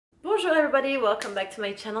Bonjour everybody, welcome back to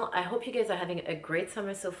my channel. I hope you guys are having a great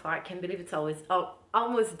summer so far. I can't believe it's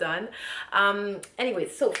almost done. Anyway,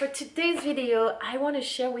 so for today's video, I want to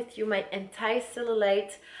share with you my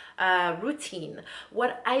anti-cellulite routine.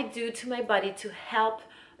 What I do to my body to help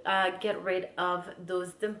get rid of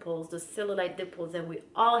those dimples, those cellulite dimples that we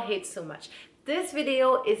all hate so much. This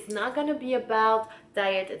video is not going to be about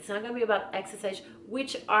diet, it's not going to be about exercise,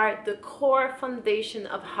 which are the core foundation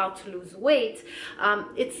of how to lose weight.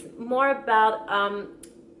 It's more about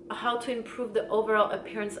how to improve the overall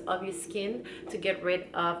appearance of your skin to get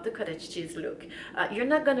rid of the cottage cheese look. You're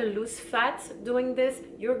not going to lose fat doing this,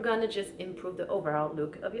 you're going to just improve the overall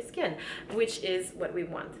look of your skin, which is what we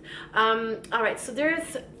want. All right, so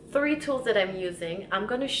there's 3 tools that I'm using. I'm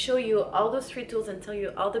going to show you all those 3 tools and tell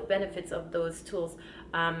you all the benefits of those tools,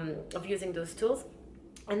 of using those tools.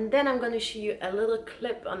 And then I'm going to show you a little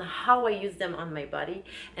clip on how I use them on my body.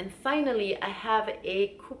 And finally, I have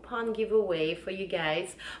a coupon giveaway for you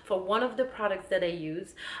guys for one of the products that I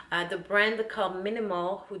use. The brand called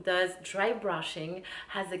Minimal, who does dry brushing,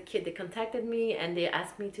 has a kit. They contacted me and they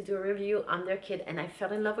asked me to do a review on their kit, and I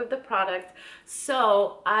fell in love with the product.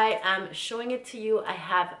 So I am showing it to you. I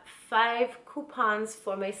have 5 coupons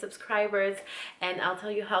for my subscribers, and I'll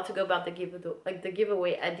tell you how to go about the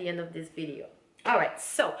giveaway at the end of this video. All right,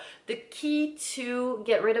 so the key to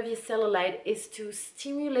get rid of your cellulite is to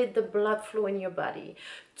stimulate the blood flow in your body,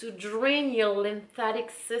 to drain your lymphatic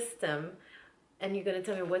system. And you're gonna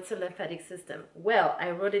tell me, what's a lymphatic system? Well, I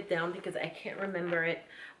wrote it down because I can't remember it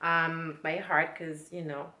by heart, because you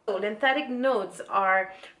know. So lymphatic nodes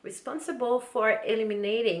are responsible for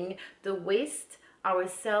eliminating the waste our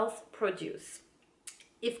cells produce.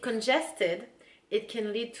 If congested, it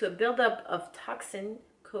can lead to a buildup of toxin,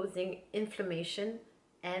 causing inflammation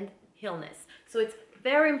and illness. So it's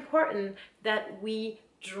very important that we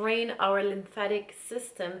drain our lymphatic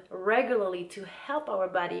system regularly to help our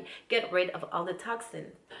body get rid of all the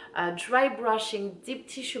toxins. Dry brushing, deep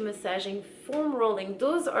tissue massaging, foam rolling,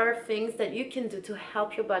 those are things that you can do to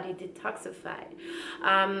help your body detoxify.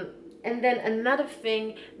 And then another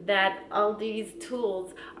thing that all these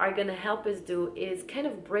tools are going to help us do is kind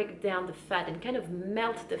of break down the fat and kind of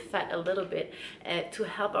melt the fat a little bit to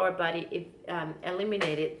help our body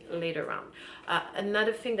eliminate it later on.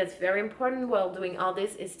 Another thing that's very important while doing all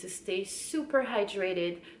this is to stay super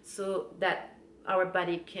hydrated so that our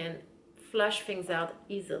body can flush things out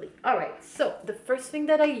easily. All right, so the first thing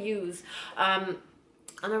that I use on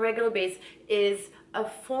a regular basis is a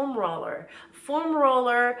foam roller. Foam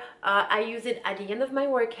roller, I use it at the end of my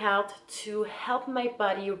workout to help my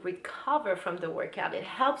body recover from the workout. It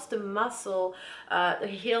helps the muscle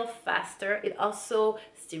heal faster. It also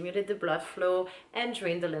stimulates the blood flow and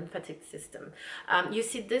drain the lymphatic system. You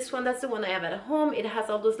see this one, that's the one I have at home. It has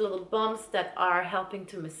all those little bumps that are helping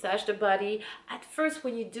to massage the body. At first,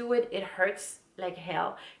 when you do it, it hurts like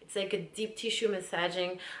hell. It's like a deep tissue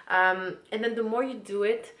massaging. And then the more you do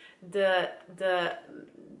it, the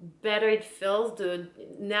better it feels.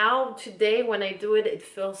 Today when I do it, it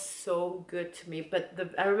feels so good to me. But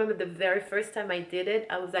I remember the very first time I did it,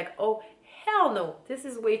 I was like, oh hell no, this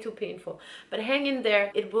is way too painful. But hang in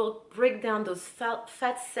there, it will break down those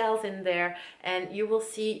fat cells in there, and you will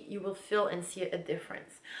feel and see a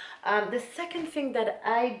difference. The second thing that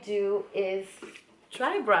I do is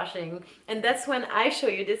dry brushing, and that's when I show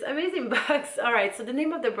you this amazing box. All right, so the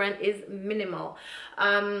name of the brand is Minimal.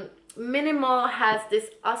 Minimal has this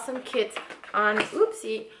awesome kit on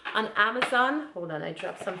Amazon. Hold on, I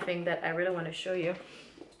dropped something that I really want to show you.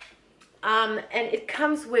 And it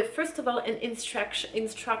comes with, first of all,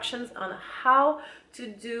 instructions on how to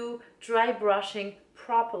do dry brushing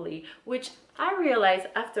properly, which I realized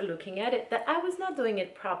after looking at it that I was not doing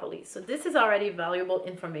it properly. So this is already valuable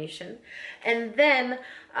information. And then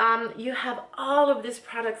you have all of these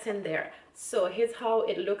products in there. So here's how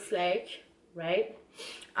it looks like, right?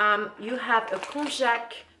 You have a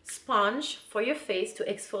konjac sponge for your face to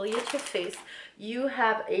exfoliate your face. You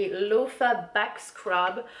have a loofah back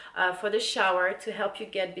scrub for the shower to help you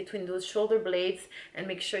get between those shoulder blades and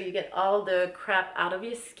make sure you get all the crap out of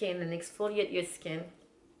your skin and exfoliate your skin.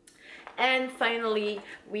 And finally,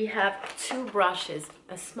 we have 2 brushes,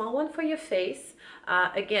 a small one for your face.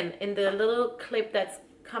 Again, in the little clip that's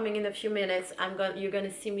coming in a few minutes, you're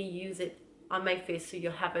gonna see me use it on my face, so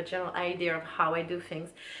you'll have a general idea of how I do things.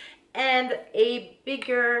 And a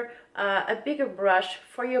bigger brush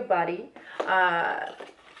for your body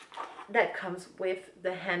that comes with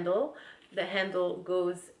the handle. The handle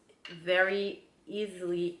goes very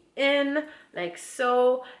easily in, like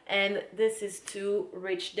so, and this is to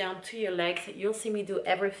reach down to your legs. You'll see me do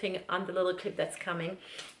everything on the little clip that's coming.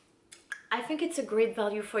 I think it's a great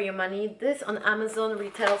value for your money. This on Amazon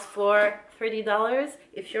retails for $30.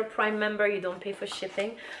 If you're a Prime member, you don't pay for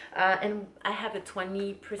shipping. And I have a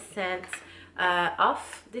 20%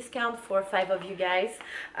 off discount for 5 of you guys.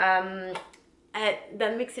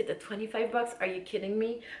 That makes it at 25 bucks. Are you kidding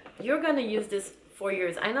me? You're gonna use this for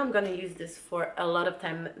years. I know I'm gonna use this for a lot of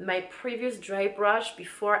time. My previous dry brush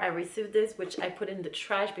before I received this, which I put in the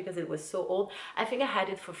trash because it was so old, I think I had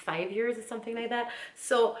it for 5 years or something like that.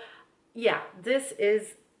 So yeah, this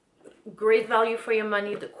is great value for your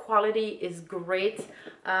money. The quality is great.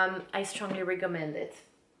 I strongly recommend it.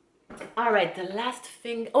 All right, the last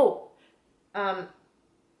thing,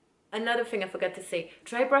 another thing I forgot to say,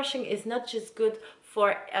 dry brushing is not just good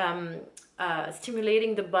for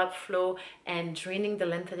stimulating the blood flow and draining the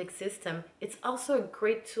lymphatic system. It's also a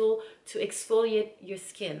great tool to exfoliate your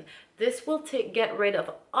skin. This will get rid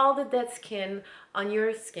of all the dead skin on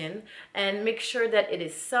your skin and make sure that it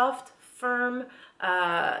is soft, firm,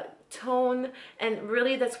 tone, and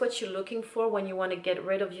really that's what you're looking for when you want to get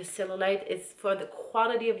rid of your cellulite, is for the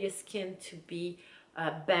quality of your skin to be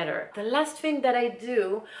better. The last thing that I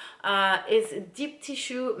do is deep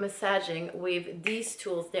tissue massaging with these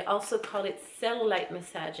tools. They also call it cellulite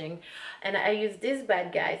massaging, and I use these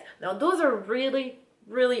bad guys. Now those are really,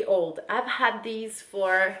 really old. I've had these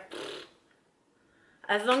for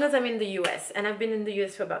as long as I'm in the US, and I've been in the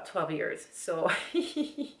US for about 12 years. So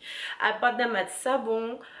I bought them at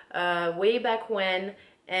Sabon way back when,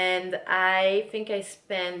 and I think I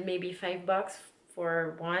spent maybe $5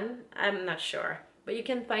 for one. I'm not sure, but you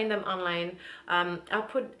can find them online. I'll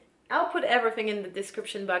put everything in the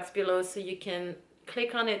description box below so you can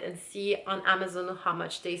click on it and see on Amazon how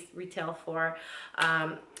much they retail for.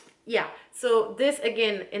 Yeah, so this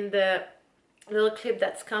again, in the little clip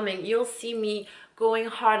that's coming, you'll see me going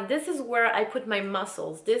hard. This is where I put my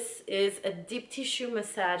muscles. This is a deep tissue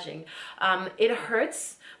massaging. It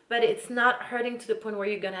hurts, but it's not hurting to the point where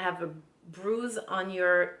you're gonna have a bruise on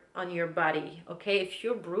your body. Okay, if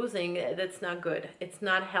you're bruising, that's not good. It's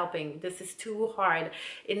not helping. This is too hard.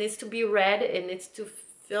 It needs to be red. It needs to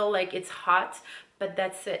feel like it's hot, but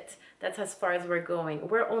that's it. That's as far as we're going.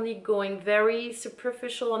 We're only going very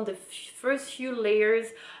superficial on the first few layers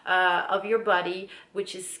of your body,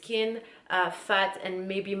 which is skin, fat, and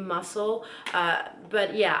maybe muscle.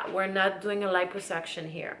 But yeah, we're not doing a liposuction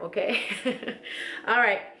here, okay? All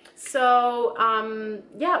right. So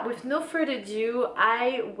yeah, with no further ado,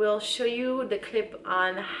 I will show you the clip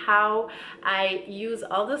on how I use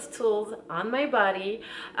all those tools on my body,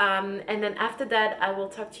 and then after that I will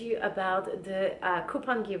talk to you about the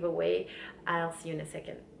coupon giveaway. I'll see you in a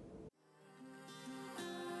second.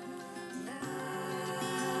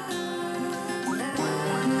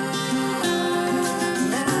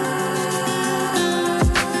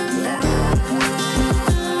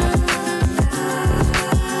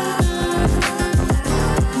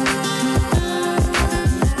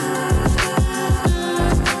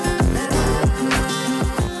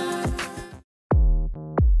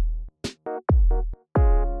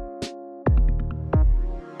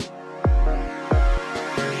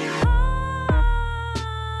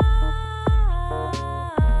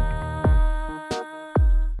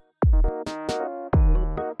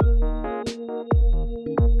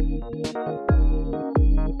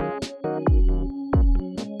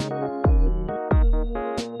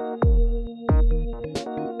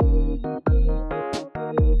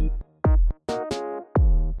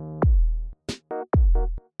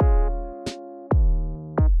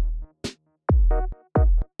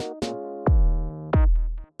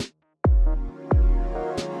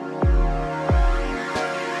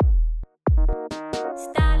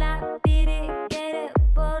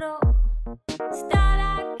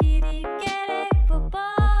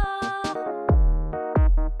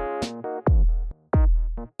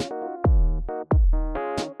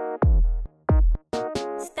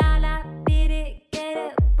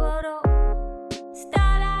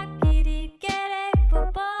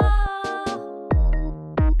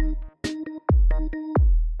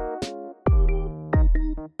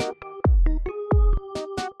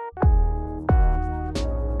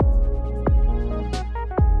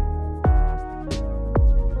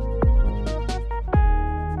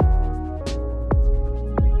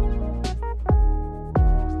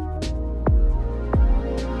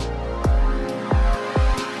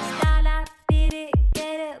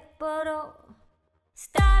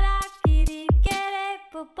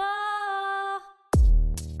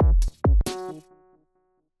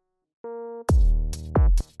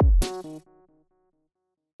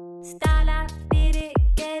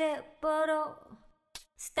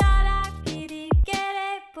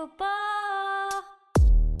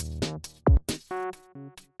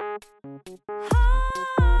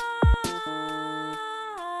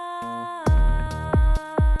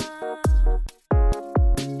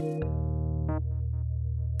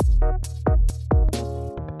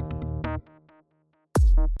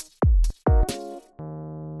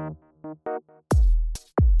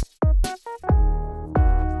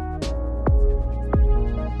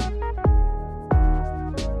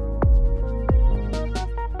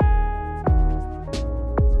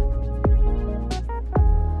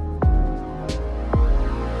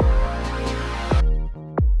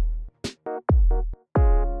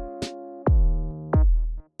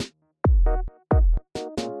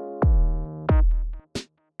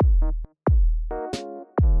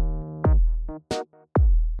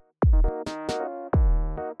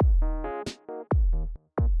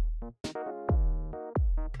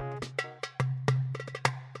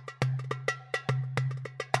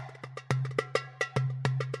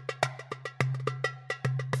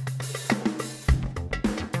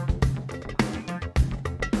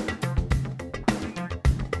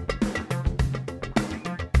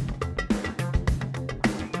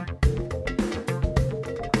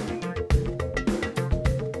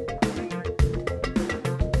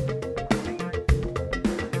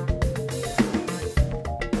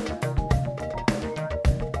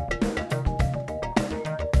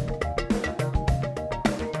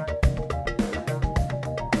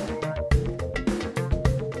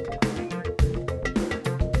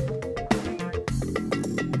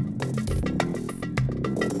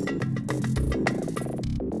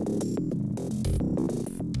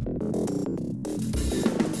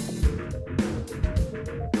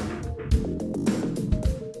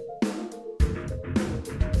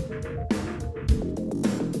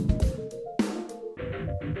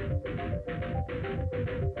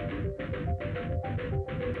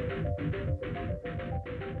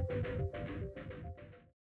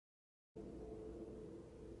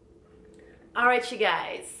 Alright, you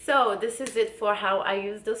guys, so this is it for how I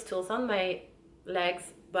use those tools on my legs,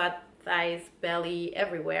 butt, thighs, belly,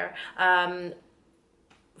 everywhere.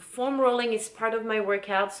 Foam rolling is part of my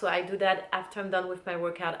workout, so I do that after I'm done with my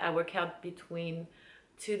workout. I work out between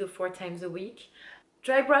 2 to 4 times a week.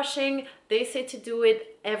 Dry brushing, they say to do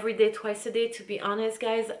it every day, twice a day. To be honest,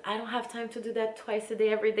 guys, I don't have time to do that twice a day,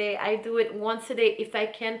 every day. I do it once a day if I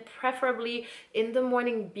can, preferably in the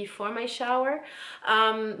morning before my shower.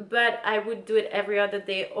 But I would do it every other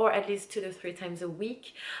day, or at least 2 to 3 times a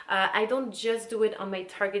week. I don't just do it on my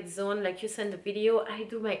target zone like you saw in the video. I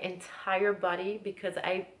do my entire body because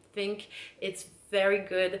I think it's very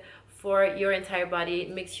good for your entire body. It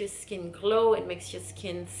makes your skin glow, it makes your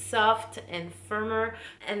skin soft and firmer.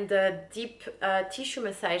 And the deep tissue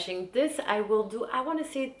massaging, this I will do, I want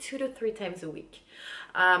to say 2 to 3 times a week.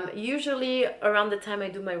 Usually around the time I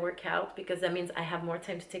do my workout, because that means I have more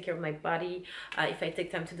time to take care of my body if I take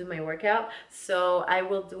time to do my workout. So I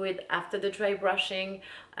will do it after the dry brushing,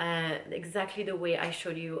 exactly the way I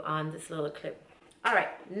showed you on this little clip. All right,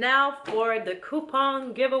 now for the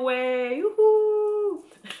coupon giveaway. Yoo-hoo!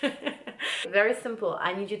 Very simple.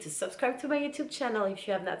 I need you to subscribe to my YouTube channel if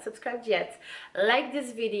you have not subscribed yet, like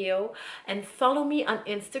this video, and follow me on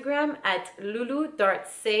Instagram at lulu.say.la.v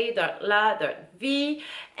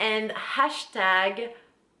and hashtag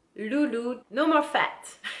Lulu no more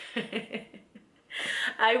fat.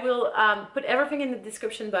 I will put everything in the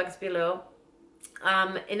description box below.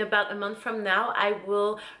 In about a month from now, I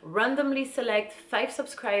will randomly select 5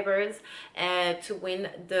 subscribers to win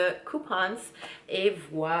the coupons. Et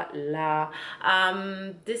voila.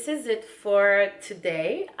 This is it for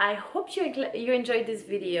today. I hope you enjoyed this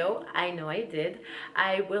video. I know I did.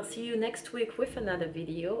 I will see you next week with another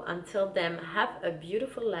video. Until then, have a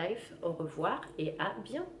beautiful life. Au revoir et à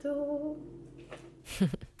bientôt.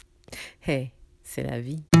 Hey, c'est la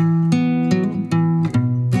vie.